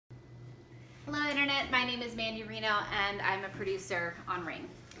Hello Internet, my name is Mandi Reno and I'm a producer on Ring.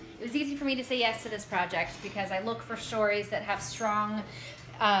 It was easy for me to say yes to this project because I look for stories that have strong,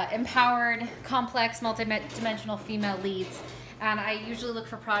 empowered, complex, multidimensional female leads. And I usually look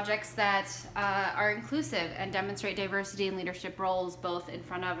for projects that are inclusive and demonstrate diversity in leadership roles both in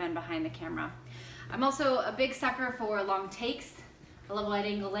front of and behind the camera. I'm also a big sucker for long takes, low wide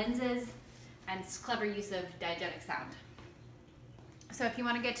angle lenses, and clever use of diegetic sound. So if you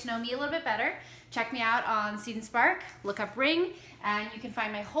want to get to know me a little bit better, check me out on Student Spark, look up Ring, and you can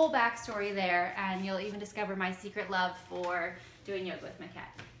find my whole backstory there, and you'll even discover my secret love for doing yoga with my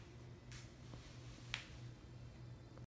cat.